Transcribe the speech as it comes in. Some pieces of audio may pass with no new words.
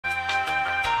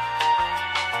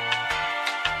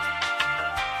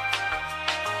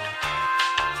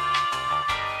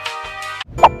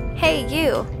Hey,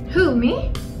 you. Who,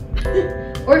 me?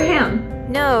 Or him?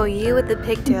 No, you with the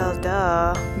pigtails,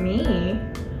 duh. Me?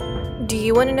 Do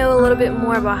you want to know a little bit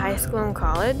more about high school and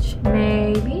college?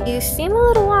 Maybe. You seem a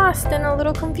little lost and a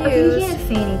little confused. Okay, you can't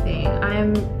say anything.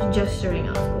 I'm just starting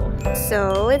out school.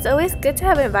 So, it's always good to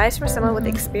have advice from someone with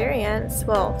experience.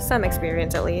 Well, some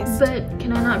experience at least. But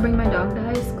can I not bring my dog to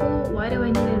high school? Why do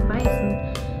I need advice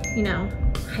in, you know,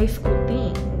 high school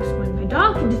things when my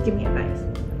dog can just give me advice?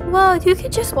 Well, you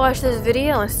could just watch this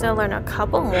video and still learn a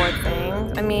couple more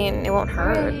things. I mean, it won't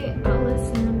hurt. Alright, I'll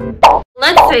listen.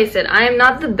 Let's face it, I am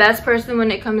not the best person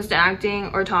when it comes to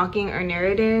acting or talking or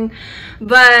narrating,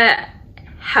 but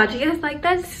how'd you guys like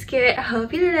that skit? I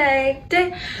hope you liked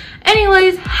it.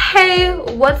 Anyways, hey,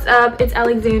 what's up? It's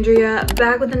Alexandria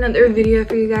back with another video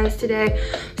for you guys today.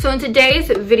 So in today's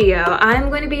video, I'm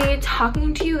going to be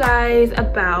talking to you guys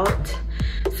about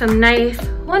some nice,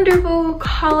 wonderful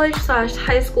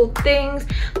college/high school things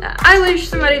that I wish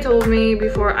somebody told me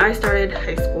before I started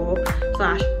high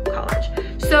school/college.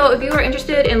 So if you are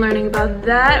interested in learning about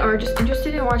that or just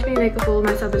interested in watching me make a fool of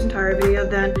myself this entire video,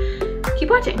 then keep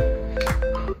watching.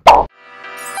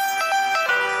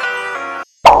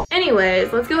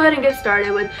 Anyways, let's go ahead and get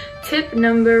started with tip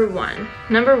number one.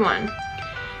 Number one,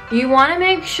 you want to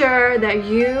make sure that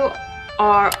you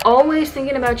are always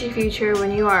thinking about your future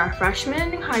when you are a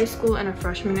freshman in high school and a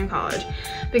freshman in college.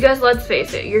 Because let's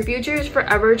face it, your future is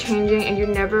forever changing and you're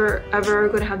never ever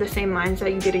going to have the same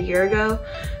mindset you did a year ago.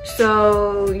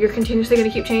 So you're continuously going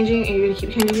to keep changing and you're going to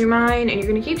keep changing your mind and you're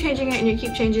going to keep changing it and you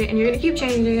keep changing it and you're going to keep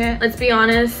changing it. Let's be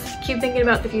honest, keep thinking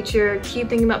about the future, keep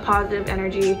thinking about positive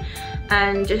energy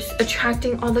and just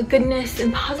attracting all the goodness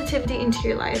and positivity into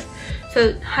your life.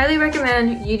 So highly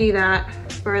recommend you do that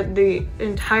for the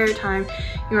entire time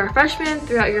you are a freshman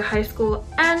throughout your high school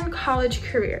and college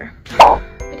career.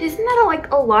 But isn't that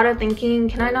like a lot of thinking?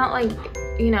 Can I not, like,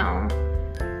 you know,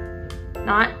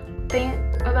 not think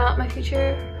about my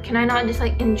future? Can I not just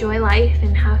like enjoy life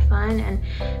and have fun and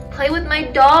play with my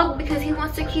dog because he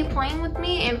wants to keep playing with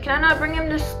me? And can I not bring him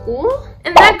to school?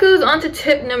 And that goes on to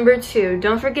tip number two.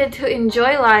 Don't forget to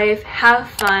enjoy life, have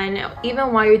fun,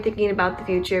 even while you're thinking about the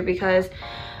future, because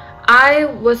I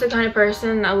was the kind of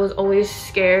person that was always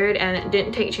scared and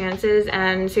didn't take chances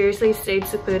and seriously stayed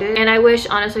secluded. And I wish,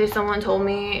 honestly, someone told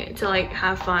me to like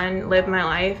have fun, live my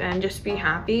life, and just be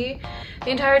happy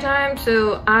the entire time.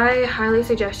 So I highly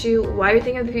suggest you, while you're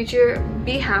thinking of the future,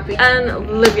 be happy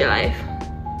and live your life.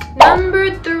 Number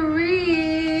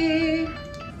three,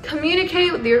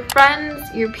 communicate with your friends,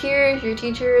 your peers, your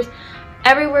teachers,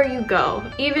 everywhere you go,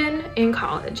 even in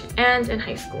college and in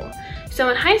high school. So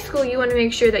in high school, you want to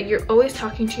make sure that you're always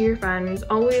talking to your friends,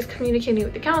 always communicating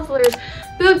with the counselors,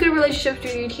 build good relationships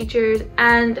with your teachers,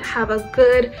 and have a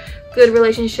good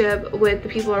relationship with the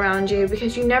people around you,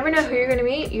 because you never know who you're going to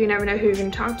meet, you never know who you're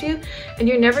going to talk to, and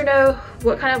you never know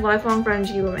what kind of lifelong friends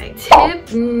you will make.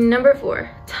 Tip number four,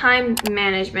 time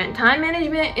management. Time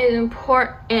management is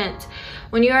important.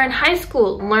 When you are in high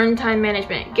school, learn time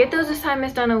management. Get those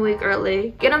assignments done a week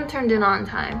early. Get them turned in on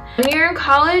time. When you're in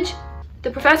college, the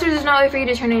professors is not wait for you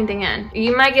to turn anything in.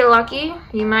 You might get lucky,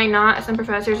 you might not. Some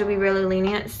professors will be really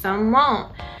lenient, some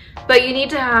won't. But you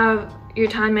need to have your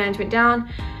time management down.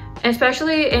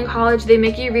 Especially in college, they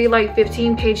make you read like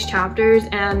 15-page chapters,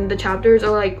 and the chapters are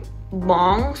like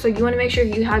long. So you want to make sure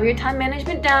you have your time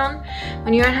management down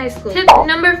when you're in high school. Tip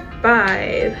number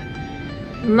five,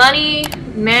 money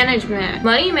management.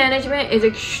 Money management is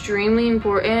extremely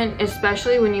important,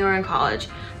 especially when you are in college,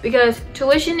 because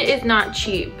tuition is not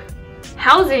cheap.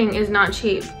 Housing is not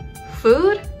cheap.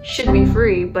 Food should be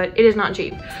free, but it is not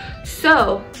cheap.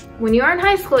 So when you are in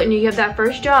high school and you have that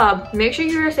first job, make sure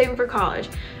you're saving for college.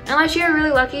 Unless you're really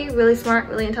lucky, really smart,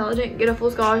 really intelligent, get a full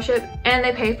scholarship, and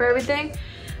they pay for everything,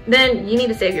 then you need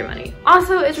to save your money.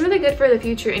 Also, it's really good for the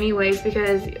future anyways,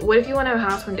 because what if you want to have a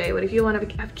house one day? What if you want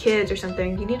to have kids or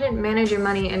something? You need to manage your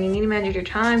money and you need to manage your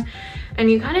time, and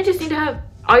you kind of just need to have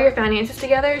all your finances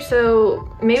together.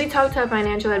 So maybe talk to a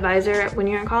financial advisor when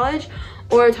you're in college,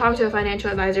 or talk to a financial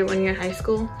advisor when you're in high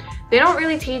school. They don't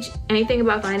really teach anything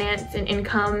about finance and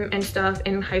income and stuff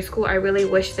in high school. I really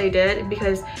wish they did,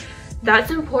 because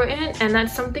that's important, and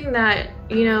that's something that,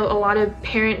 you know, a lot of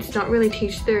parents don't really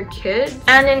teach their kids.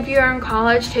 And then if you are in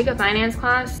college, take a finance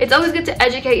class. It's always good to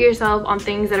educate yourself on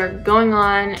things that are going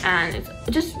on, and it's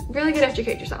just really good to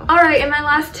educate yourself. All right, and my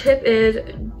last tip is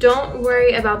don't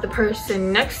worry about the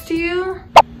person next to you.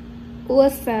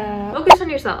 What's up? Focus on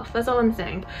yourself. That's all I'm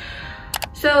saying.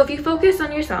 So if you focus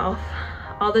on yourself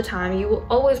all the time, you will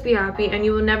always be happy and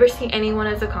you will never see anyone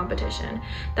as a competition.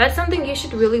 That's something you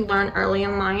should really learn early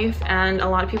in life, and a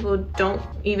lot of people don't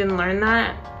even learn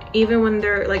that even when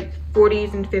they're like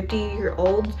 40s and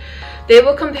 50-year-olds, they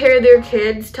will compare their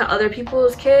kids to other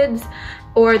people's kids,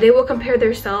 or they will compare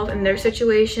themselves and their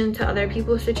situation to other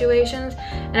people's situations.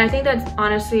 And I think that's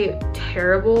honestly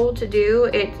terrible to do.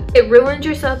 It ruins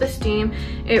your self-esteem,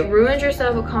 it ruins your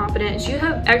self-confidence. You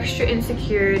have extra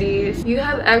insecurities, you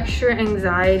have extra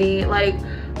anxiety. Like,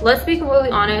 let's be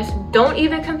completely honest, don't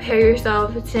even compare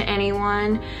yourself to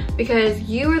anyone, because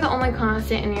you are the only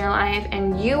constant in your life,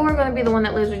 and you are going to be the one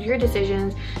that lives with your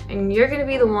decisions, and you're going to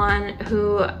be the one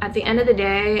who at the end of the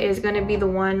day is going to be the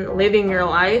one living your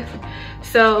life.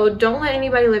 So don't let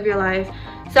anybody live your life.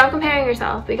 Stop comparing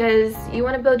yourself, because you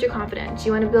want to build your confidence,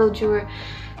 you want to build your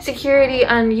security,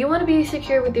 and you want to be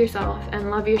secure with yourself and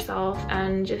love yourself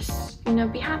and just, you know,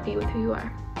 be happy with who you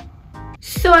are.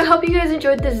 So I hope you guys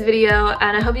enjoyed this video,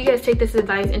 and I hope you guys take this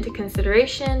advice into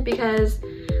consideration, because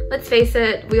let's face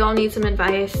it, we all need some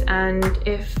advice. And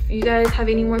if you guys have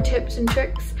any more tips and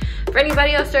tricks for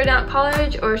anybody else starting out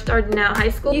college or starting out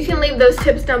high school, you can leave those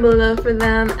tips down below for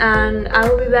them, and I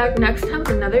will be back next time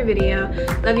with another video.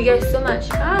 Love you guys so much.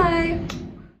 Bye!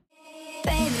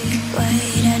 Baby,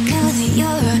 wait, I know that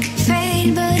you're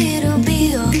afraid, but it'll